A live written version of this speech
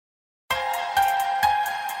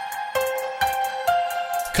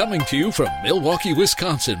Coming to you from Milwaukee,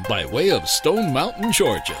 Wisconsin by way of Stone Mountain,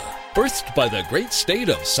 Georgia. Birthed by the great state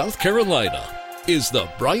of South Carolina is the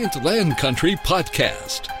Bryant Land Country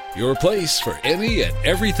Podcast. Your place for any and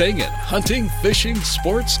everything in hunting, fishing,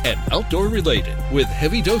 sports, and outdoor related, with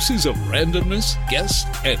heavy doses of randomness, guests,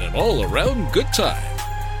 and an all-around good time.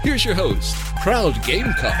 Here's your host, proud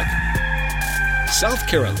Gamecock, South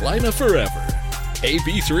Carolina forever,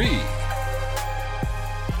 AB3.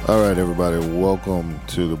 All right, everybody, welcome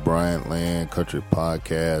to the Bryant Land Country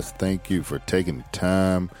Podcast. Thank you for taking the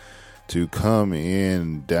time to come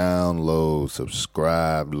in, download,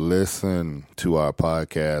 subscribe, listen to our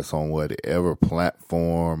podcast on whatever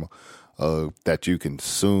platform that you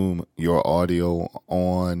consume your audio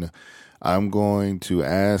on. I'm going to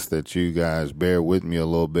ask that you guys bear with me a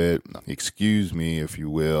little bit. Excuse me, if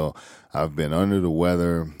you will. I've been under the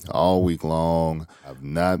weather all week long. I've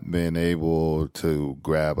not been able to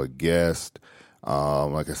grab a guest.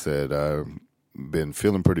 Like I said, I've been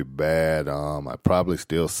feeling pretty bad. I probably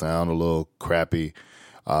still sound a little crappy,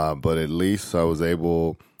 but at least I was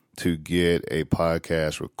able to get a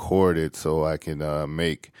podcast recorded so I can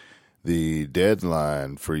make the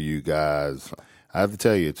deadline for you guys. I have to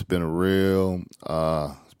tell you, it's been a real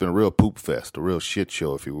poop fest, a real shit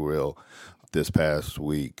show, if you will, this past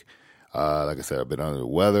week. Like I said, I've been under the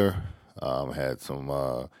weather. Had some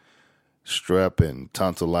strep and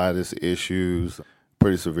tonsillitis issues,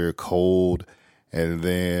 pretty severe cold. And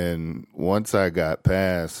then once I got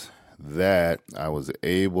past that, I was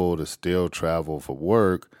able to still travel for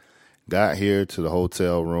work. Got here to the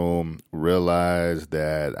hotel room, realized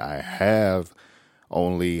that I have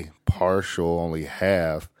only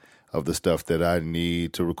half of the stuff that I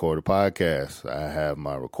need to record a podcast. I have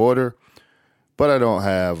my recorder, but I don't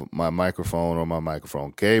have my microphone or my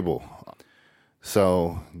microphone cable.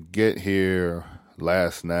 So get here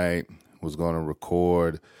last night, was going to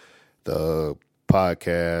record the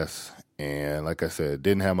podcast, and like I said,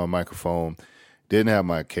 didn't have my microphone, didn't have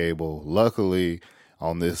my cable. Luckily,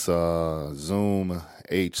 on this Zoom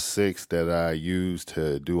H6 that I use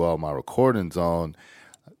to do all my recordings on,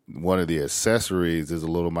 one of the accessories is a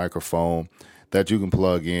little microphone that you can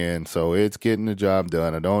plug in, so it's getting the job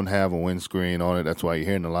done. I don't have a windscreen on it. That's why you're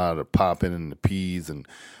hearing a lot of the popping and the peas and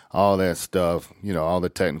all that stuff, all the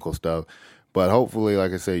technical stuff. But hopefully,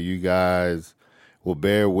 like I say, you guys will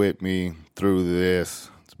bear with me through this.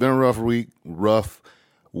 It's been a rough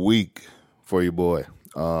week for your boy,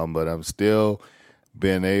 but I'm still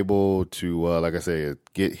been able to, like I say,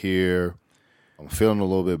 get here. I'm feeling a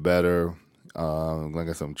little bit better. Like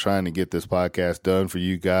I said, I'm trying to get this podcast done for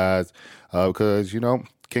you guys because,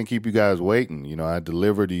 can't keep you guys waiting. I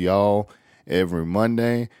deliver to y'all every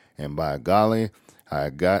Monday, and by golly, I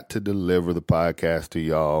got to deliver the podcast to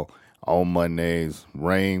y'all on Mondays.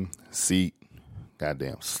 Rain, sleet,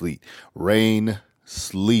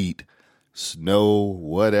 snow,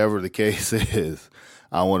 whatever the case is.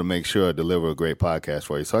 I want to make sure I deliver a great podcast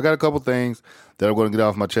for you. So I got a couple things that I'm going to get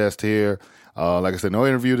off my chest here. Like I said, no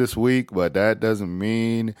interview this week, but that doesn't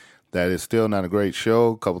mean that it's still not a great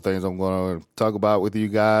show. A couple things I'm going to talk about with you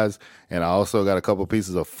guys. And I also got a couple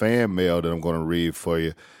pieces of fan mail that I'm going to read for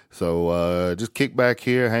you. So just kick back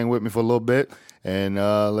here, hang with me for a little bit, and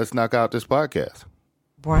let's knock out this podcast.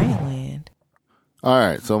 Bryant Land. All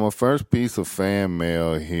right, so my first piece of fan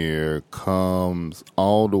mail here comes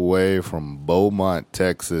all the way from Beaumont,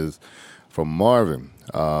 Texas, from Marvin.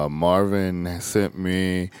 Marvin sent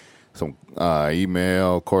me some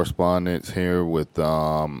email correspondence here with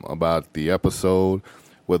about the episode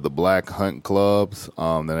with the Black Hunt Clubs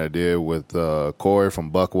that I did with Corey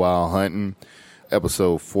from Buck Wild Hunting,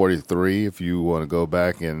 episode 43. If you want to go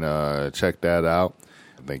back and check that out,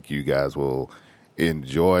 I think you guys will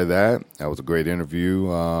enjoy that. That was a great interview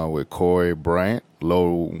with Corey Bryant,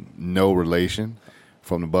 no relation,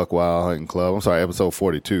 from the Buck Wild Hunting Club. I'm sorry, episode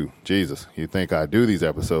 42. Jesus, you think I do these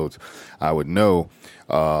episodes, I would know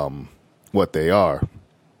what they are.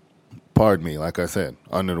 Pardon me, like I said,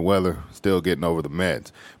 under the weather, still getting over the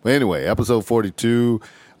meds. But anyway, episode 42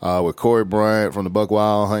 with Corey Bryant from the Buck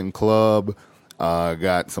Wild Hunting Club.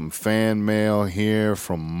 Got some fan mail here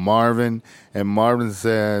from Marvin. And Marvin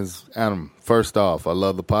says, Adam, first off, I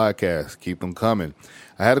love the podcast. Keep them coming.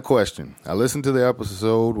 I had a question. I listened to the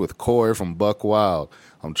episode with Corey from Buck Wild.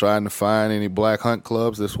 I'm trying to find any black hunt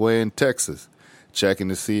clubs this way in Texas. Checking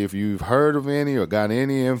to see if you've heard of any or got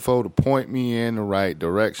any info to point me in the right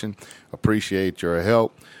direction. Appreciate your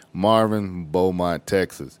help. Marvin, Beaumont,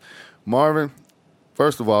 Texas. Marvin,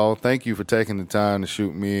 first of all, thank you for taking the time to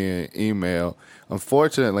shoot me an email.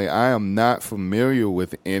 Unfortunately, I am not familiar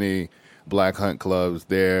with any black hunt clubs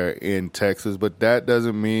there in Texas, but that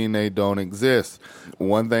doesn't mean they don't exist.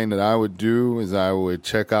 One thing that I would do is I would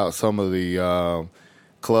check out some of the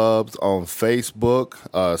clubs on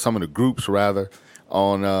Facebook, some of the groups rather,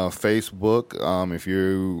 on Facebook. If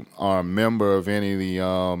you are a member of any of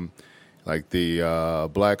the, like the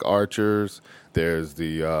Black Archers, there's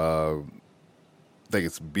the, I think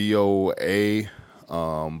it's BOA,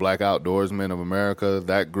 Black Outdoorsmen of America.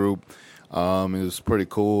 That group is pretty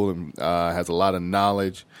cool and has a lot of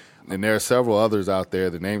knowledge. And there are several others out there.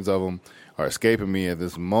 The names of them are escaping me at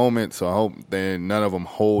this moment, so I hope that none of them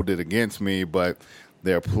hold it against me. But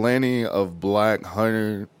there are plenty of black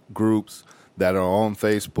hunter groups that are on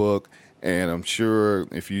Facebook, and I'm sure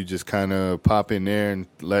if you just kind of pop in there and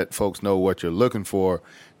let folks know what you're looking for,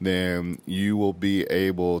 then you will be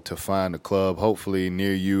able to find a club, hopefully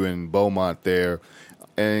near you in Beaumont there,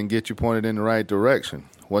 and get you pointed in the right direction.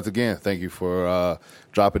 Once again, thank you for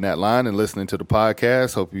dropping that line and listening to the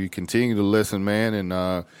podcast. Hope you continue to listen, man, and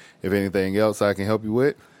if anything else I can help you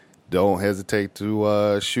with, don't hesitate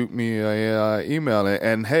to shoot me an email.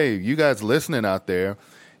 And hey, you guys listening out there,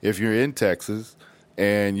 if you're in Texas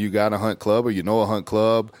and you got a hunt club or you know a hunt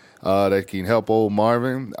club that can help old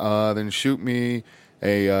Marvin, then shoot me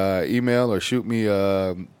a email or shoot me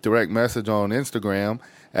a direct message on Instagram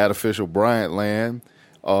at official Bryant Land,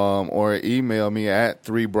 or email me at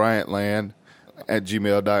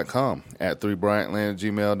 3bryantland@gmail.com, at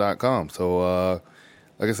 3bryantland@gmail.com. So,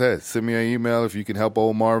 like I said, send me an email if you can help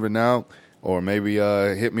old Marvin out, or maybe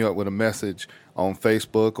hit me up with a message on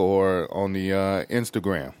Facebook or on the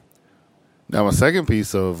Instagram. Now, my second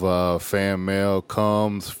piece of fan mail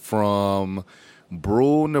comes from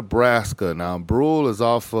Brule, Nebraska. Now, Brule is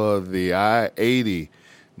off of the I-80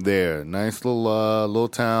 there. Nice little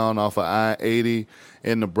town off of I-80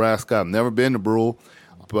 in Nebraska. I've never been to Brule,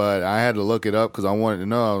 but I had to look it up because I wanted to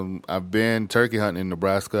know. I've been turkey hunting in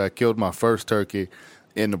Nebraska. I killed my first turkey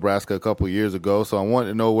in Nebraska a couple of years ago, so I wanted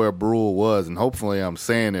to know where Brule was, and hopefully I'm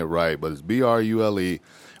saying it right, but it's Brule,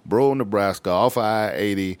 Brule, Nebraska, off of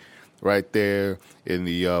I-80, right there in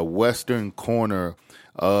the western corner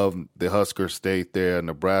of the Husker State there,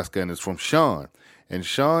 Nebraska, and it's from Sean. And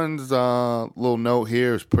Sean's little note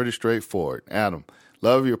here is pretty straightforward. Adam,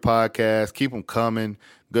 love your podcast. Keep them coming.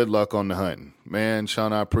 Good luck on the hunting. Man,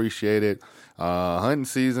 Sean, I appreciate it. Hunting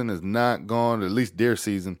season has not gone, at least deer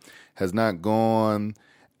season, has not gone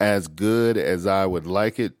as good as I would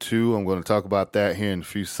like it to. I'm going to talk about that here in a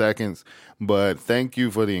few seconds. But thank you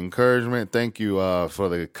for the encouragement. Thank you for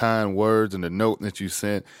the kind words and the note that you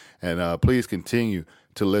sent. And please continue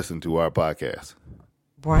to listen to our podcast.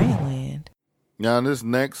 Bryant Land. Now, this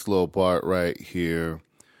next little part right here,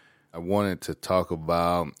 I wanted to talk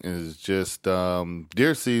about is just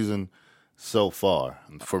deer season so far.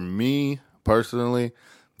 For me personally,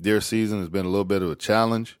 deer season has been a little bit of a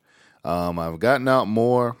challenge. I've gotten out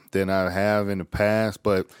more than I have in the past,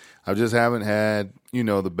 but I just haven't had,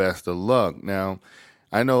 the best of luck. Now,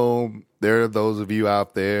 I know there are those of you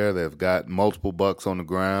out there that have got multiple bucks on the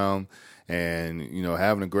ground and,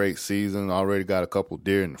 having a great season, already got a couple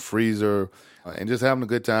deer in the freezer, and just having a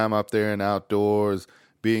good time out there in outdoors,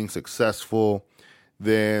 being successful.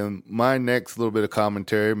 Then my next little bit of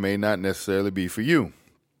commentary may not necessarily be for you.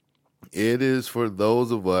 It is for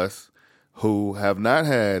those of us who have not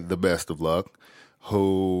had the best of luck,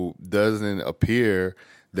 who doesn't appear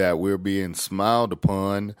that we're being smiled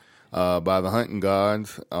upon by the hunting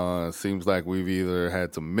gods. Seems like we've either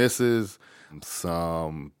had some misses,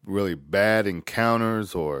 some really bad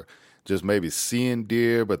encounters, or just maybe seeing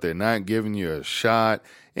deer, but they're not giving you a shot.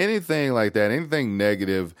 Anything like that, anything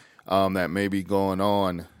negative that may be going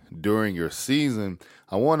on during your season,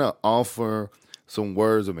 I want to offer some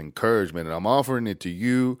words of encouragement, and I'm offering it to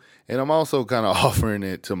you, and I'm also kind of offering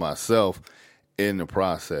it to myself in the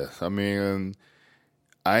process. I mean,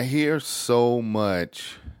 I hear so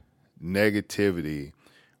much negativity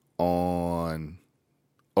on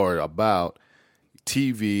or about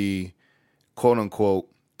TV, quote unquote,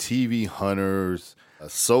 TV hunters,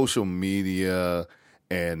 social media,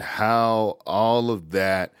 and how all of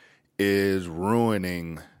that is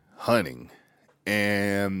ruining hunting.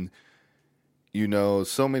 And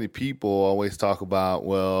so many people always talk about,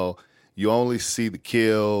 well, you only see the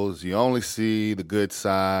kills, you only see the good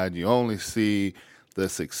side, you only see the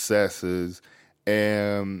successes.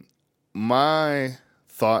 And my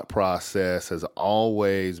thought process has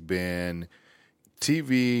always been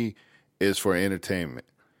TV is for entertainment.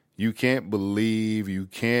 You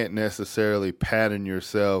can't necessarily pattern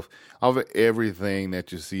yourself off of everything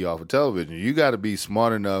that you see off of television. You got to be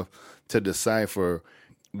smart enough to decipher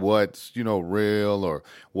what's, real or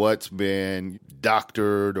what's been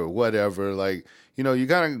doctored or whatever. Like, you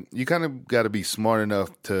kind of got to be smart enough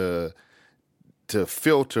to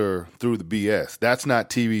filter through the BS. That's not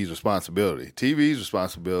TV's responsibility. TV's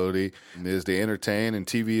responsibility is to entertain, and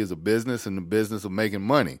TV is a business, and the business of making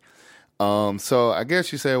money. So I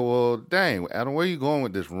guess you say, well, dang, Adam, where are you going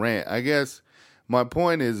with this rant? I guess my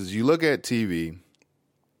point is you look at TV,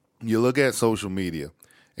 you look at social media,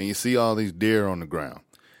 and you see all these deer on the ground.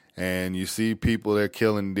 And you see people, they're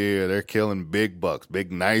killing deer, they're killing big bucks,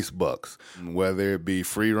 big nice bucks, whether it be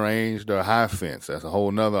free ranged or high fence. That's a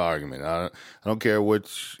whole nother argument. I don't care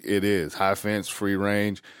which it is, high fence, free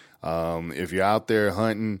range. If you're out there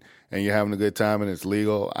hunting and you're having a good time and it's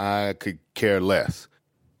legal, I could care less.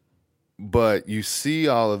 But you see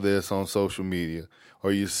all of this on social media,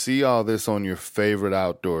 or you see all this on your favorite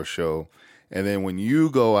outdoor show, and then when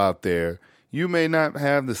you go out there, you may not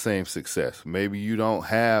have the same success. Maybe you don't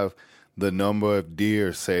have the number of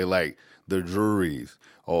deer, say, like the Drurys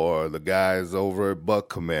or the guys over at Buck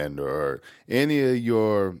Commander or any of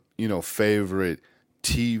your, favorite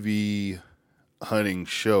TV hunting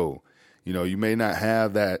show. You may not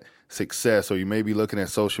have that success, or you may be looking at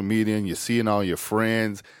social media and you're seeing all your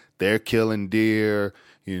friends, they're killing deer.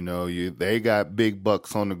 They got big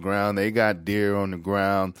bucks on the ground. They got deer on the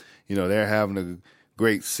ground. They're having a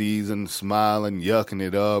great season, smiling, yucking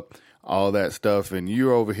it up, all that stuff. And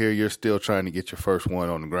you're over here, you're still trying to get your first one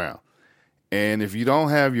on the ground. And if you don't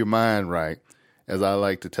have your mind right, as I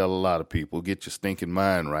like to tell a lot of people, get your stinking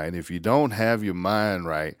mind right. If you don't have your mind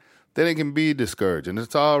right, then it can be discouraging.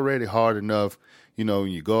 It's already hard enough, when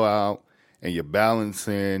you go out and you're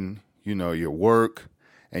balancing, your work,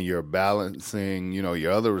 and you're balancing,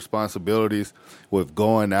 your other responsibilities with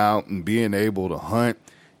going out and being able to hunt.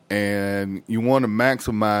 And you want to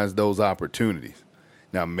maximize those opportunities.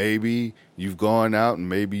 Now, maybe you've gone out and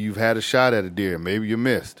maybe you've had a shot at a deer. Maybe you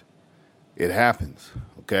missed. It happens,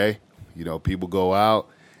 okay? People go out,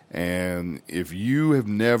 and if you have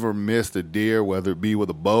never missed a deer, whether it be with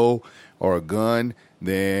a bow or a gun,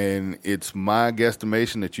 then it's my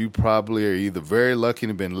guesstimation that you probably are either very lucky and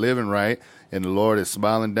have been living right, and the Lord is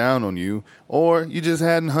smiling down on you, or you just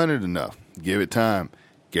hadn't hunted enough. Give it time.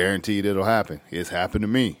 Guaranteed it'll happen. It's happened to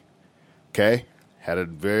me. Okay? Had a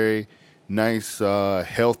very nice,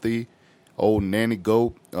 healthy old nanny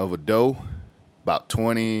goat of a doe, about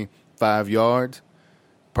 25 yards,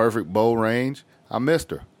 perfect bow range. I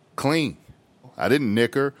missed her. Clean. I didn't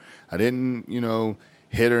nick her. I didn't,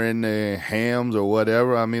 hit her in the hams or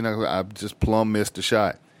whatever. I mean, I just plumb missed the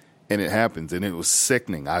shot. And it happens. And it was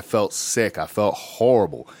sickening. I felt sick. I felt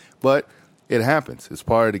horrible. But it happens. It's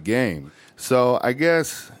part of the game. So I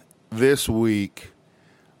guess this week,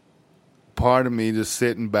 part of me just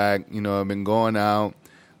sitting back, I've been going out,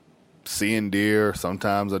 seeing deer.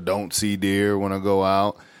 Sometimes I don't see deer when I go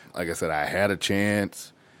out. Like I said, I had a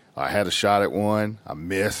chance. I had a shot at one. I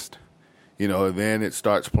missed. Then it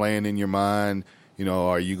starts playing in your mind.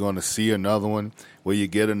 Are you going to see another one? Will you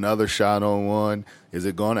get another shot on one? Is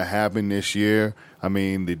it going to happen this year? I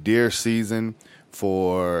mean, the deer season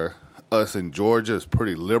for us in Georgia is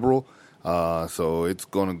pretty liberal. So it's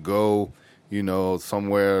going to go,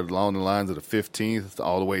 somewhere along the lines of the 15th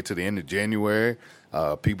all the way to the end of January.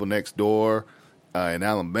 People next door in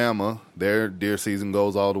Alabama, their deer season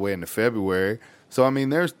goes all the way into February. So, I mean,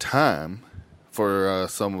 there's time for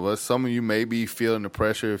some of us. Some of you may be feeling the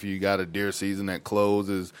pressure if you got a deer season that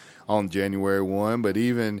closes on January 1. But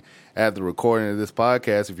even at the recording of this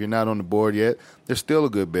podcast, if you're not on the board yet, there's still a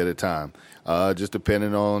good bit of time, just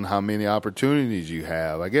depending on how many opportunities you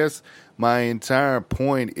have. I guess my entire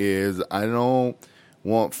point is I don't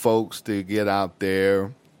want folks to get out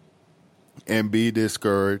there and be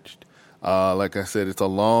discouraged. Like I said, it's a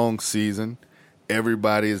long season.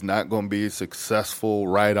 Everybody is not going to be successful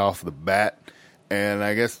right off the bat. And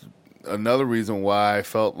I guess another reason why I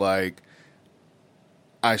felt like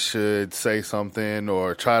I should say something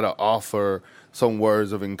or try to offer some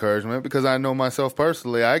words of encouragement, because I know myself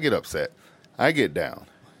personally, I get upset. I get down.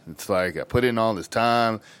 It's like I put in all this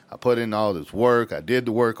time. I put in all this work. I did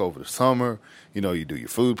the work over the summer. You do your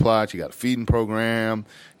food plots. You got a feeding program.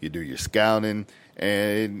 You do your scouting.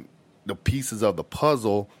 And the pieces of the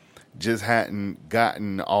puzzle just hadn't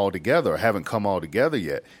gotten all together or haven't come all together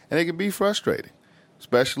yet. And it can be frustrating,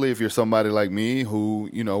 especially if you're somebody like me who,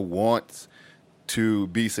 wants to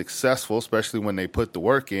be successful, especially when they put the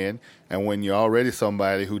work in. And when you're already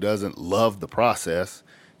somebody who doesn't love the process.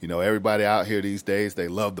 Everybody out here these days, they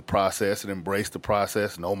love the process and embrace the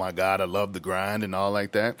process. And, oh, my God, I love the grind and all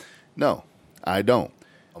like that. No, I don't.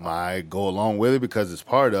 I go along with it because it's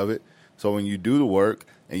part of it. So when you do the work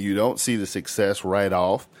and you don't see the success right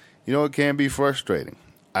off, it can be frustrating.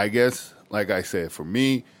 I guess, like I said, for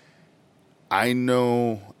me, I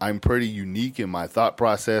know I'm pretty unique in my thought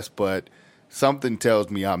process, but something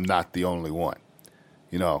tells me I'm not the only one.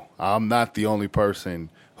 I'm not the only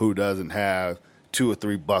person who doesn't have $2 or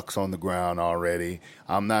 $3 on the ground already.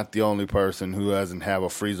 I'm not the only person who doesn't have a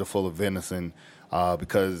freezer full of venison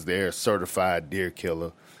because they're a certified deer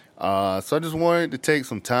killer. So I just wanted to take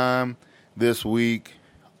some time this week,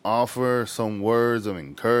 offer some words of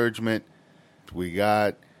encouragement. We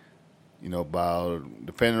got, about,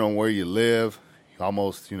 depending on where you live,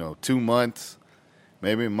 almost, 2 months,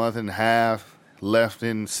 maybe a month and a half left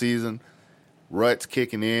in the season. Rut's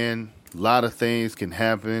kicking in. A lot of things can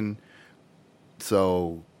happen.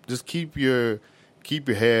 So just keep your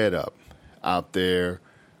head up out there.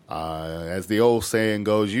 As the old saying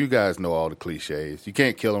goes, you guys know all the cliches. You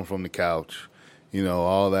can't kill them from the couch,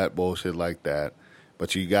 all that bullshit like that.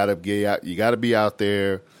 But you gotta get out. You gotta be out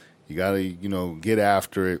there. You gotta, get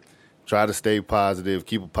after it. Try to stay positive.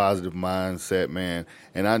 Keep a positive mindset, man.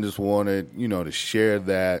 And I just wanted, to share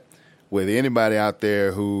that with anybody out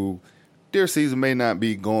there who deer season may not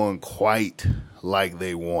be going quite like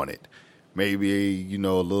they want it. Maybe, a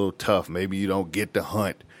little tough. Maybe you don't get to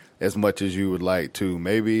hunt as much as you would like to.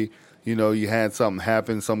 Maybe, you had something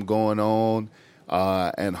happen, something going on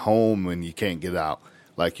at home and you can't get out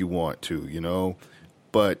like you want to,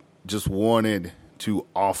 But just wanted to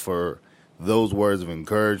offer those words of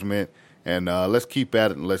encouragement. And let's keep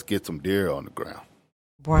at it and let's get some deer on the ground.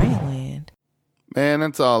 Bryant Land. Man,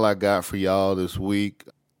 that's all I got for y'all this week.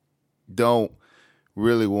 Don't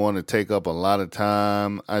really want to take up a lot of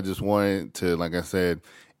time. I just wanted to, like I said,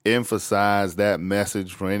 emphasize that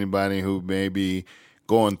message for anybody who may be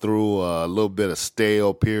going through a little bit of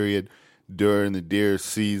stale period during the deer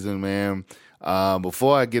season, man.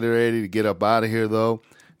 Before I get ready to get up out of here, though,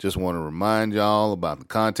 just want to remind y'all about the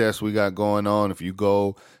contest we got going on. If you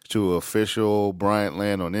go to official Bryant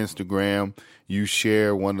Land on Instagram, you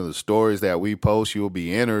share one of the stories that we post, you'll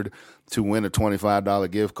be entered to win a $25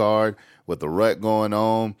 gift card. With the rut going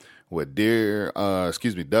on, with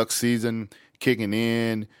duck season kicking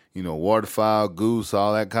in, waterfowl, goose,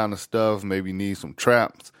 all that kind of stuff. Maybe you need some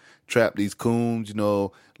traps, trap these coons,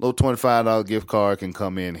 little $25 gift card can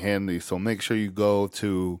come in handy. So make sure you go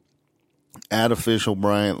to @official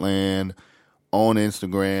Bryant Land on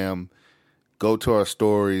Instagram. Go to our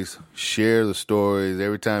stories, share the stories.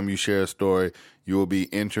 Every time you share a story, you will be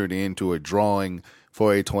entered into a drawing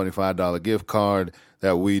for a $25 gift card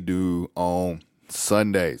that we do on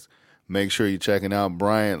Sundays. Make sure you're checking out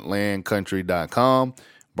BryantLandCountry.com.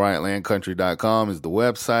 BryantLandCountry.com is the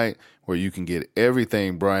website where you can get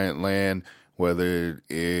everything Bryant Land, whether it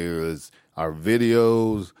is our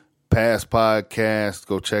videos, past podcasts.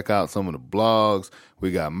 Go check out some of the blogs.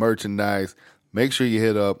 We got merchandise. Make sure you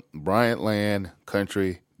hit up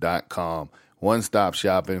BryantLandCountry.com. One-stop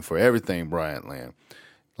shopping for everything Bryant Land.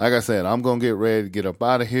 Like I said, I'm going to get ready to get up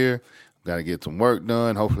out of here. Got to get some work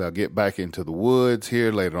done. Hopefully I'll get back into the woods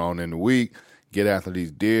here later on in the week. Get after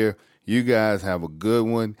these deer. You guys have a good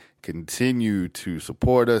one. Continue to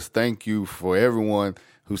support us. Thank you for everyone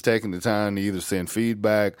who's taking the time to either send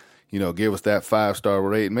feedback, give us that 5-star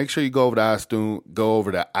rating. Make sure you go over to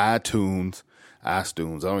iTunes. I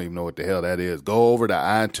don't even know what the hell that is. Go over to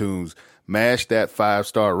iTunes. Mash that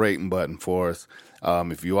 5-star rating button for us.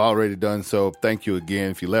 If you already done so, thank you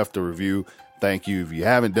again. If you left a review, thank you. If you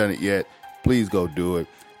haven't done it yet, please go do it.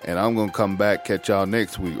 And I'm going to come back, catch y'all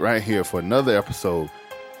next week right here for another episode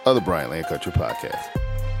of the Bryant Land Country Podcast.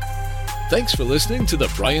 Thanks for listening to the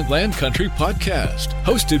Bryant Land Country Podcast,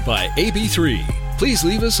 hosted by AB3. Please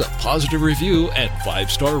leave us a positive review and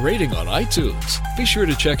 5-star rating on iTunes. Be sure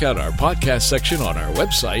to check out our podcast section on our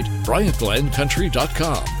website,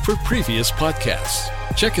 BryantLandCountry.com, for previous podcasts.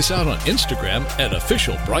 Check us out on Instagram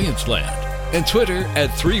 @official Bryant Land and Twitter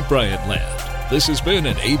 @3BryantLand. This has been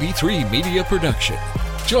an AB3 Media production.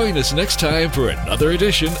 Join us next time for another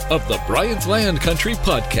edition of the Bryant Land Country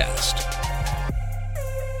Podcast.